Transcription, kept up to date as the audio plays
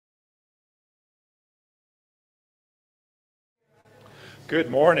Good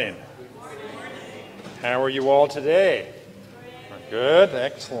morning. How are you all today? Good?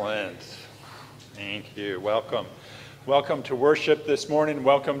 Excellent. Thank you. Welcome. Welcome to worship this morning.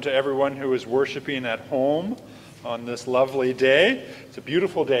 Welcome to everyone who is worshiping at home on this lovely day. It's a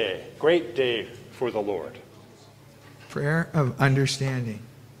beautiful day, great day for the Lord. Prayer of understanding.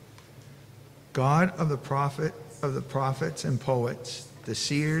 God of the prophets and poets, the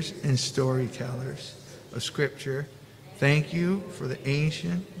seers and storytellers of Scripture, thank you for the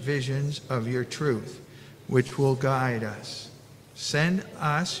ancient visions of your truth, which will guide us. Send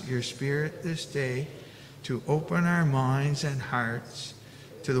us your Spirit this day to open our minds and hearts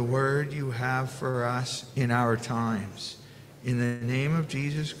to the word you have for us in our times. In the name of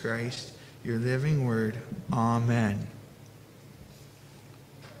Jesus Christ, your living word. Amen.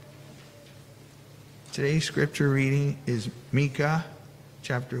 Today's scripture reading is MICAH,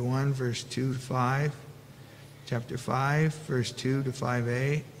 chapter 1, verse 2 to 5. Chapter 5, verse 2 to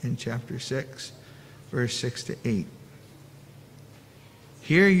 5a, and chapter 6, verse 6 to 8.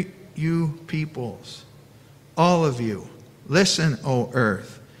 Hear you peoples, all of you, listen, O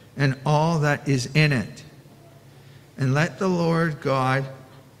earth, and all that is in it, and let the Lord God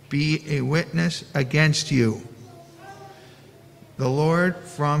be a witness against you, the Lord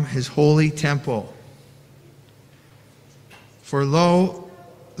from his holy temple. For lo,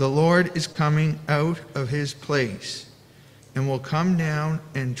 the Lord is coming out of his place, and will come down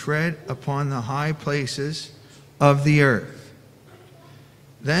and tread upon the high places of the earth.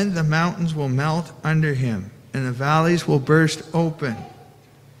 Then the mountains will melt under him, and the valleys will burst open,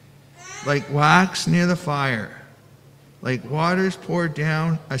 like wax near the fire, like waters poured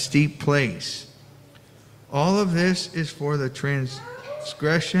down a steep place. All of this is for the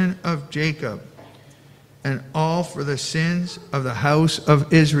transgression of Jacob, and all for the sins of the house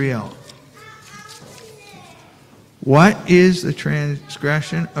of Israel. What is the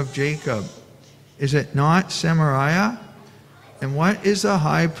transgression of Jacob? Is it not Samaria? And what is the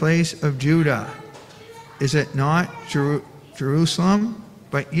high place of Judah? Is it not Jerusalem?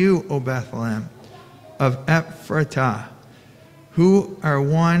 But you, O Bethlehem of Ephratah, who are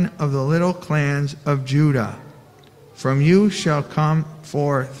one of the little clans of Judah, from you shall come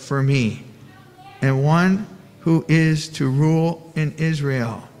forth for me, and one who is to rule in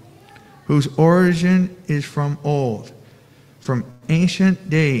Israel, whose origin is from old, from ancient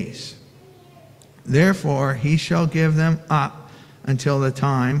days. Therefore he shall give them up until the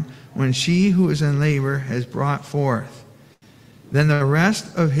time when she who is in labor has brought forth. Then the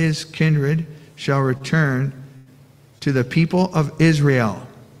rest of his kindred shall return to the people of Israel,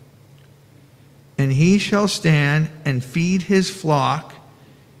 and he shall stand and feed his flock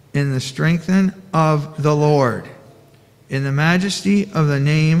in the strength of the Lord, in the majesty of the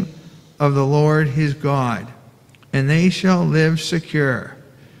name of the Lord his God, and they shall live secure.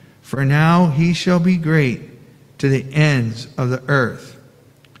 For now he shall be great to the ends of the earth,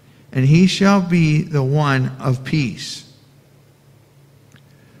 and he shall be the one of peace.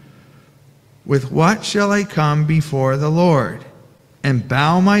 With what shall I come before the Lord, and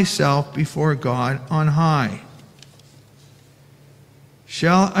bow myself before God on high?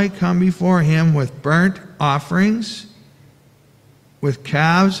 Shall I come before him with burnt offerings, with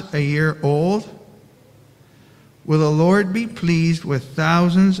calves a year old? Will the Lord be pleased with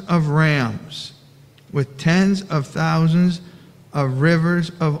thousands of rams, with tens of thousands of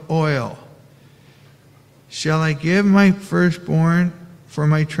rivers of oil? Shall I give my firstborn for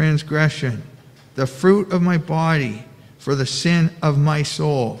my transgression, the fruit of my body for the sin of my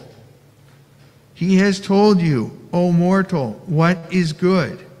soul? He has told you, O mortal, what is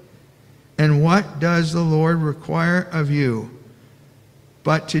good, and what does the Lord require of you,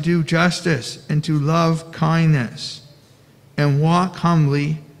 but to do justice and to love kindness, and walk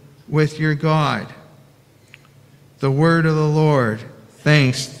humbly with your God. The word of the Lord.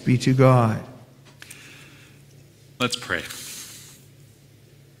 Thanks be to God. Let's pray.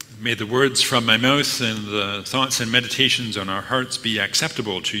 May the words from my mouth and the thoughts and meditations on our hearts be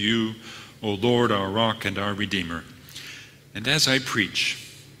acceptable to you, O Lord, our rock and our Redeemer. And as I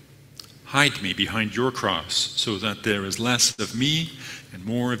preach, hide me behind your cross so that there is less of me and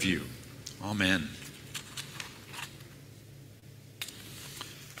more of you. Amen.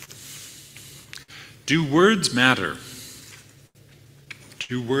 Do words matter?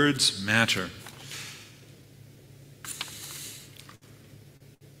 Do words matter?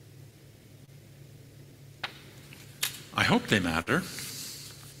 I hope they matter.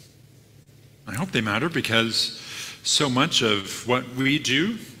 I hope they matter because so much of what we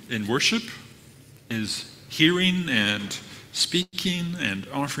do in worship is hearing and speaking and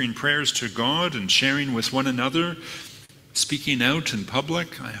offering prayers to God and sharing with one another speaking out in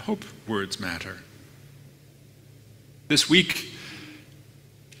public, I hope words matter. This week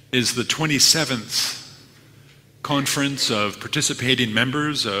is the 27th conference of participating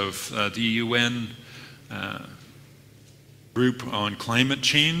members of the UN group on climate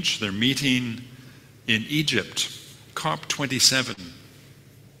change. They're meeting in Egypt, COP27.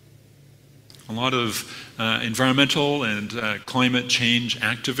 A lot of environmental and climate change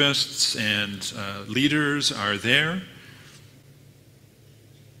activists and leaders are there.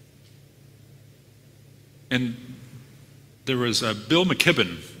 And there was Bill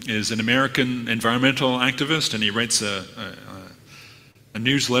McKibben is an American environmental activist, and he writes a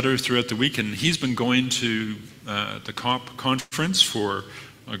newsletter throughout the week, and he's been going to the COP conference for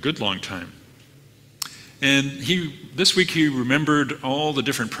a good long time. And this week he remembered all the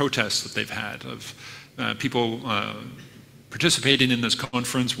different protests that they've had of people participating in this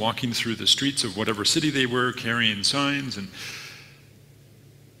conference, walking through the streets of whatever city they were, carrying signs.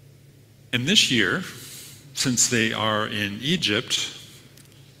 And this year, since they are in Egypt,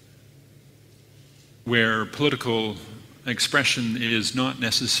 where political expression is not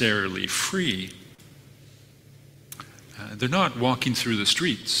necessarily free, they're not walking through the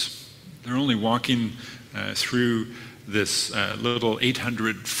streets. They're only walking through this little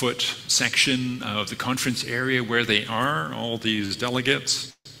 800-foot section of the conference area where they are, all these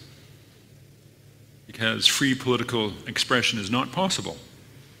delegates, because free political expression is not possible.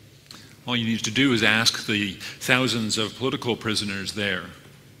 All you need to do is ask the thousands of political prisoners there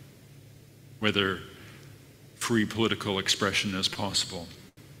whether free political expression is possible.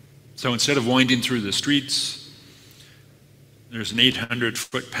 So instead of winding through the streets, there's an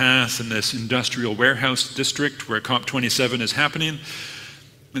 800-foot path in this industrial warehouse district where COP27 is happening.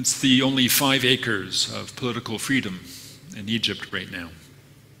 It's the only 5 acres of political freedom in Egypt right now.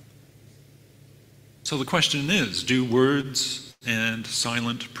 So the question is, do words and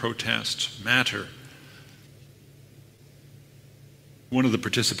silent protest matter? One of the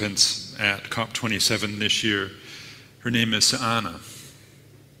participants at COP27 this year, her name is Sa'ana.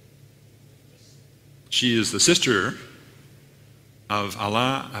 She is the sister of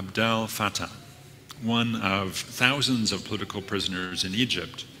Alaa Abdel Fattah, one of thousands of political prisoners in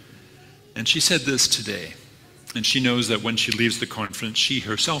Egypt. And she said this today, and she knows that when she leaves the conference, she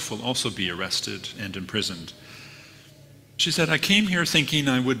herself will also be arrested and imprisoned. She said, "I came here thinking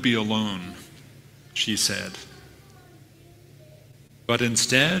I would be alone," she said. "But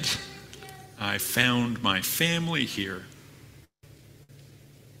instead, I found my family here.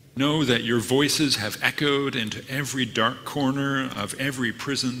 Know that your voices have echoed into every dark corner of every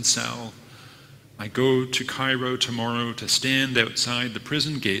prison cell. I go to Cairo tomorrow to stand outside the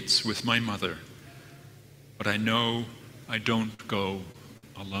prison gates with my mother. But I know I don't go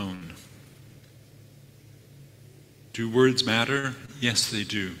alone." Do words matter? Yes, they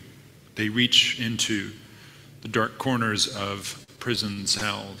do. They reach into the dark corners of prison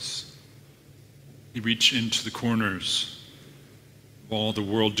cells. They reach into the corners of all the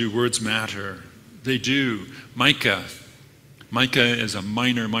world. Do words matter? They do. MICAH is a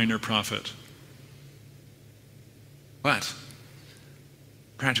minor prophet. But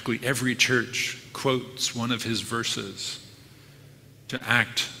practically every church quotes one of his verses: to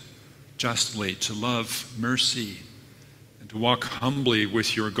act justly, to love mercy, and to walk humbly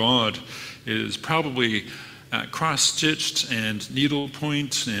with your God is probably cross-stitched and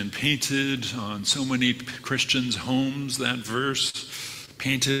needlepoint and painted on so many Christians' homes, that verse,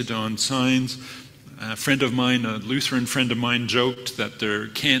 painted on signs. A friend of mine, a Lutheran friend of mine, joked that there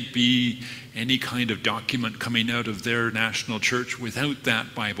can't be any kind of document coming out of their national church without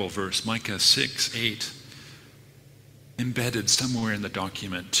that Bible verse, Micah 6:8, embedded somewhere in the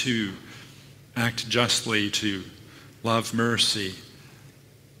document: to act justly, to love mercy,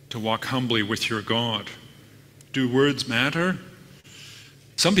 to walk humbly with your God. Do words matter?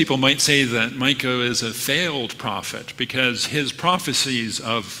 Some people might say that Micah is a failed prophet because his prophecies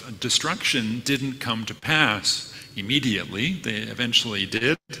of destruction didn't come to pass immediately. They eventually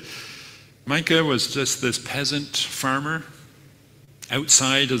did. Micah was just this peasant farmer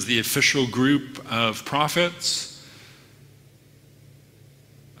outside of the official group of prophets.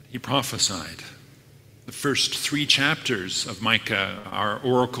 He prophesied. The first 3 chapters of Micah are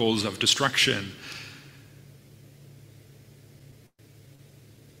oracles of destruction.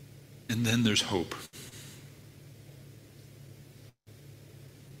 And then there's hope.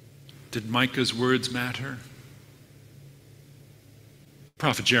 Did Micah's words matter?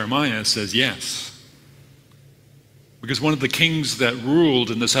 Prophet Jeremiah says yes. Because one of the kings that ruled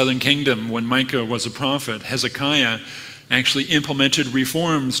in the southern kingdom when Micah was a prophet, Hezekiah, actually implemented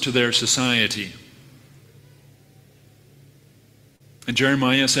reforms to their society. And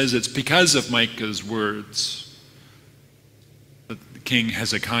Jeremiah says it's because of Micah's words that King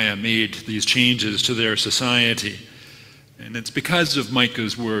Hezekiah made these changes to their society. And it's because of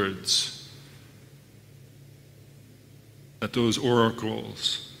Micah's words that those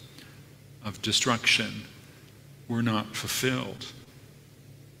oracles of destruction were not fulfilled.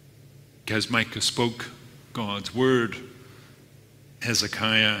 Because Micah spoke God's word,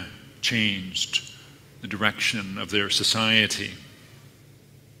 Hezekiah changed the direction of their society.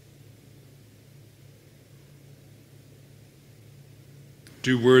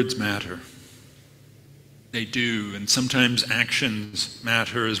 Do words matter? They do, and sometimes actions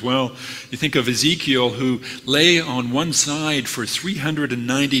matter as well. You think of Ezekiel, who lay on one side for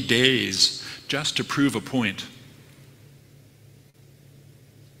 390 days just to prove a point.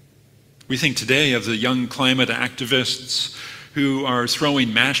 We think today of the young climate activists who are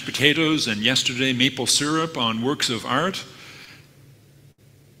throwing mashed potatoes and yesterday maple syrup on works of art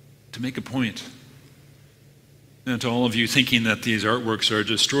to make a point. And to all of you thinking that these artworks are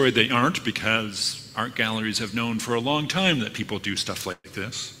destroyed, they aren't, because art galleries have known for a long time that people do stuff like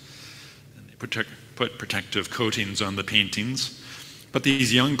this. And they put protective coatings on the paintings. But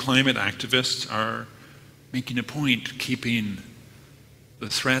these young climate activists are making a point, keeping the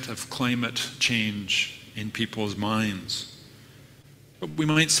threat of climate change in people's minds. But we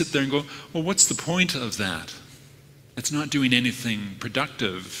might sit there and go, well, what's the point of that? It's not doing anything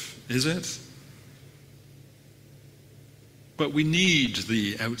productive, is it? But we need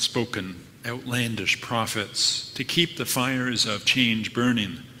the outspoken, outlandish prophets to keep the fires of change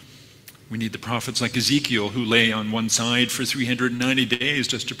burning. We need the prophets like Ezekiel, who lay on one side for 390 days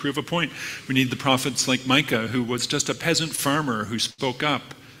just to prove a point. We need the prophets like Micah, who was just a peasant farmer who spoke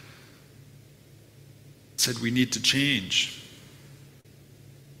up, said we need to change.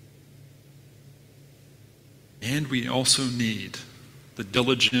 And we also need the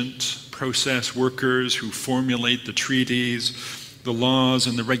diligent process workers who formulate the treaties, the laws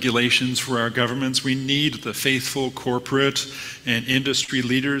and the regulations for our governments. We need the faithful corporate and industry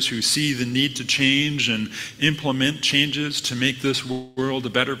leaders who see the need to change and implement changes to make this world a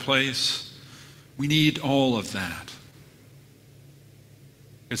better place. We need all of that,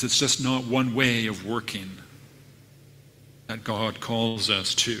 because it's just not one way of working that God calls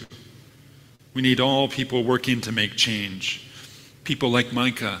us to. We need all people working to make change. People like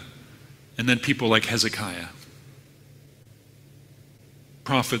Micah, and then people like Hezekiah.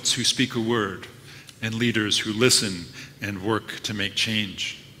 Prophets who speak a word, and leaders who listen and work to make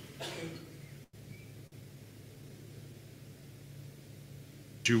change.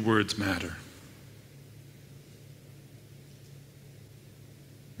 Do words matter?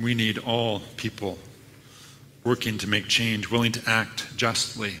 We need all people working to make change, willing to act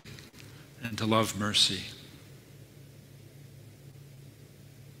justly and to love mercy.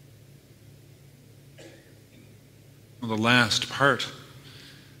 Well, the last part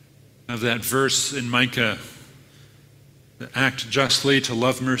of that verse in Micah, to act justly, to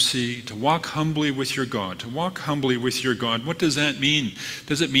love mercy, to walk humbly with your God. To walk humbly with your God. What does that mean?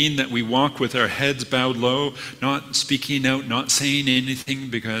 Does it mean that we walk with our heads bowed low, not speaking out, not saying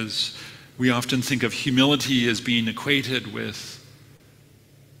anything? Because we often think of humility as being equated with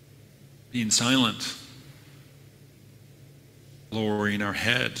being silent, lowering our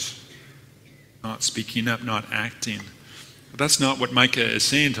heads, not speaking up, not acting. But that's not what Micah is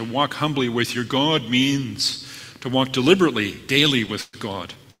saying. To walk humbly with your God means to walk deliberately, daily with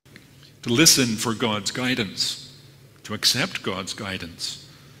God, to listen for God's guidance, to accept God's guidance,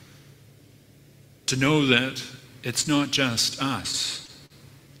 to know that it's not just us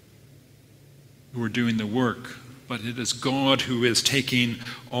who are doing the work, but it is God who is taking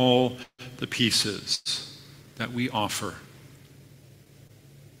all the pieces that we offer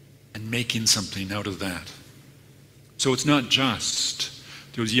and making something out of that. So it's not just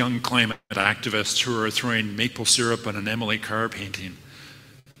those young climate activists who are throwing maple syrup on an Emily Carr painting.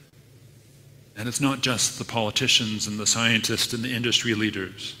 And it's not just the politicians and the scientists and the industry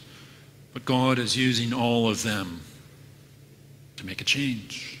leaders, but God is using all of them to make a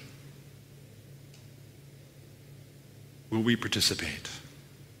change. Will we participate?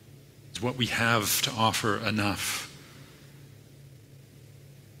 Is what we have to offer enough?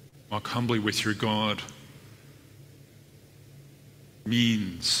 Walk humbly with your God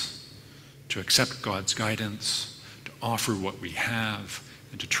means to accept God's guidance, to offer what we have,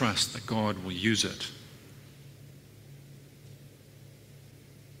 and to trust that God will use it.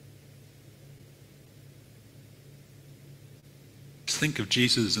 Just think of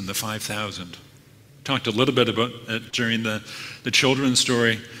Jesus and the 5,000. Talked a little bit about it during the children's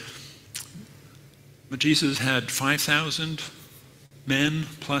story. But Jesus had 5,000 men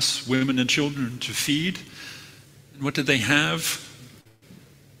plus women and children to feed. And what did they have?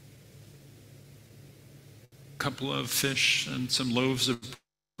 A couple of fish and some loaves of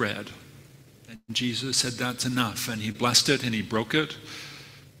bread. And Jesus said, that's enough. And he blessed it and he broke it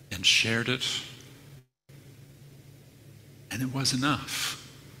and shared it. And it was enough.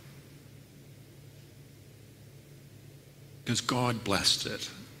 Because God blessed it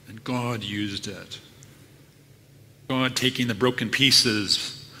and God used it. God taking the broken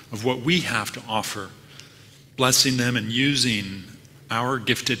pieces of what we have to offer, blessing them and using our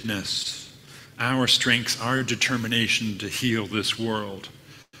giftedness, our strength, our determination to heal this world.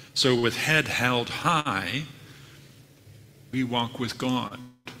 So with head held high, we walk with God.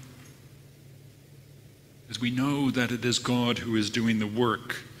 Because we know that it is God who is doing the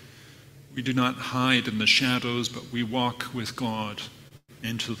work. We do not hide in the shadows, but we walk with God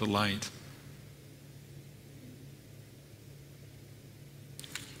into the light.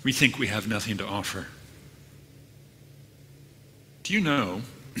 We think we have nothing to offer. Do you know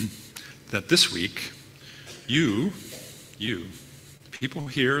that this week, you, the people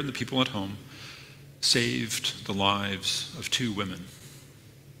here and the people at home, saved the lives of 2 women?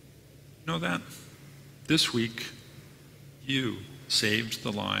 You know that? This week, you saved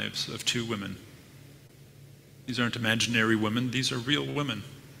the lives of 2 women. These aren't imaginary women, these are real women.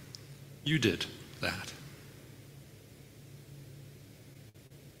 You did that.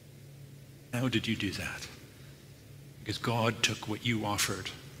 How did you do that? Because God took what you offered,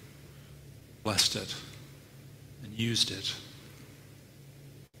 blessed it, and used it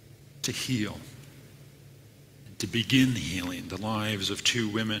to heal, and to begin healing the lives of 2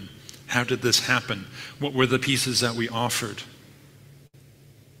 women. How did this happen? What were the pieces that we offered?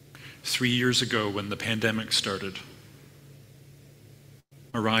 3 years ago when the pandemic started,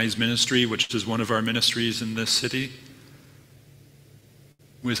 Arise Ministry, which is one of our ministries in this city,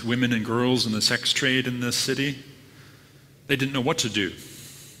 with women and girls in the sex trade in this city, they didn't know what to do.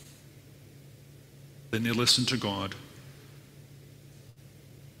 Then they listened to God.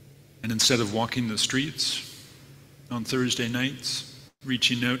 And instead of walking the streets on Thursday nights,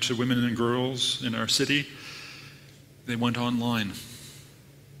 reaching out to women and girls in our city, they went online.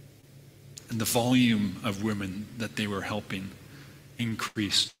 And the volume of women that they were helping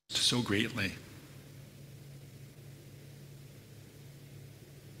increased so greatly.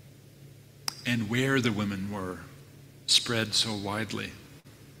 And where the women were spread so widely.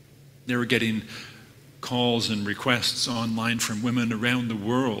 They were getting calls and requests online from women around the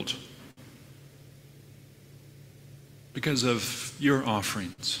world because of your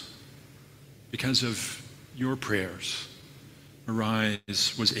offerings, because of your prayers.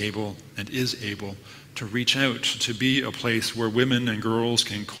 Arise was able and is able to reach out, to be a place where women and girls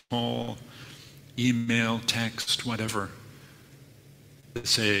can call, email, text, whatever, to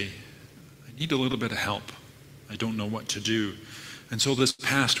say, I need a little bit of help. I don't know what to do. And so this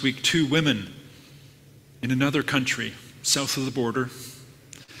past week, 2 women in another country, south of the border,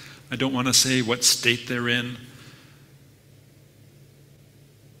 I don't want to say what state they're in,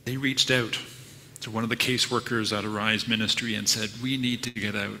 they reached out to one of the caseworkers at Arise Ministry and said, we need to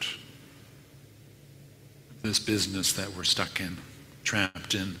get out of this business that we're stuck in,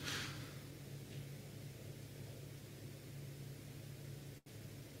 trapped in.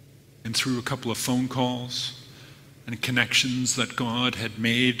 And through a couple of phone calls and connections that God had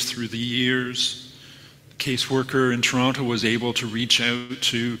made through the years, the caseworker in Toronto was able to reach out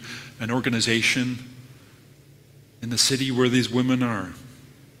to an organization in the city where these women are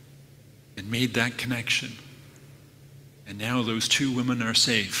and made that connection. And now those 2 women are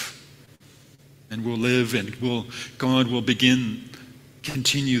safe and will live, and God will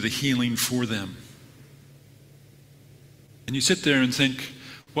continue the healing for them. And you sit there and think,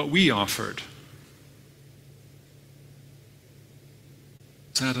 what we offered,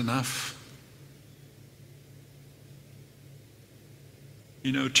 is that enough?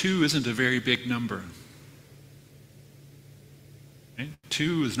 You know, 2 isn't a very big number. Okay?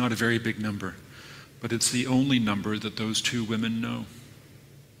 2 is not a very big number, but it's the only number that those 2 women know.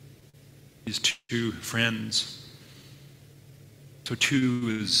 These 2 friends. So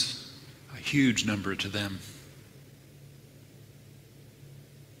 2 is a huge number to them.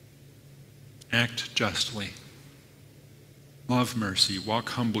 Act justly. Love mercy. Walk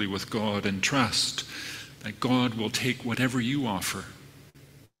humbly with God and trust that God will take whatever you offer,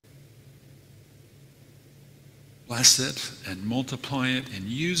 bless it and multiply it and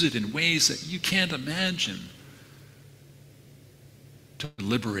use it in ways that you can't imagine to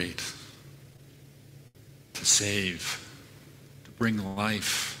liberate, to save, to bring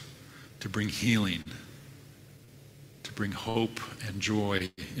life, to bring healing, to to bring hope and joy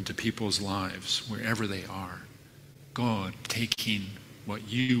into people's lives wherever they are. God taking what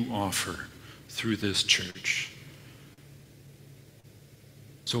you offer through this church.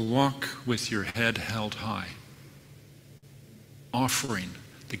 So walk with your head held high, offering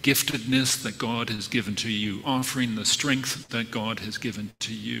the giftedness that God has given to you, offering the strength that God has given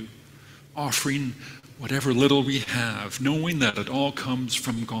to you, offering whatever little we have, knowing that it all comes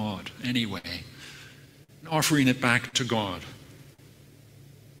from God anyway, and offering it back to God,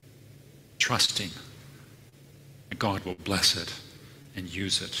 trusting that God will bless it and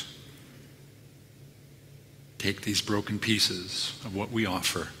use it. Take these broken pieces of what we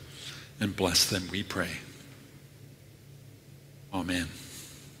offer and bless them, we pray. Amen.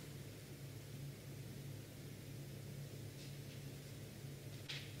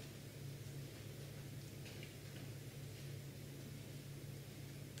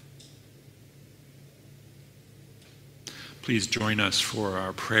 Please join us for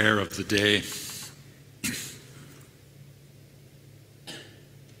our prayer of the day.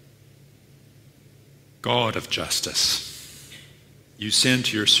 God of justice, you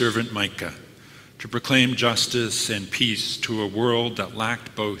sent your servant Micah to proclaim justice and peace to a world that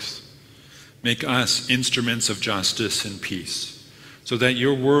lacked both. Make us instruments of justice and peace, so that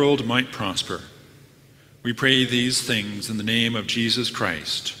your world might prosper. We pray these things in the name of Jesus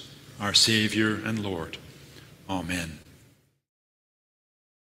Christ, our Savior and Lord. Amen.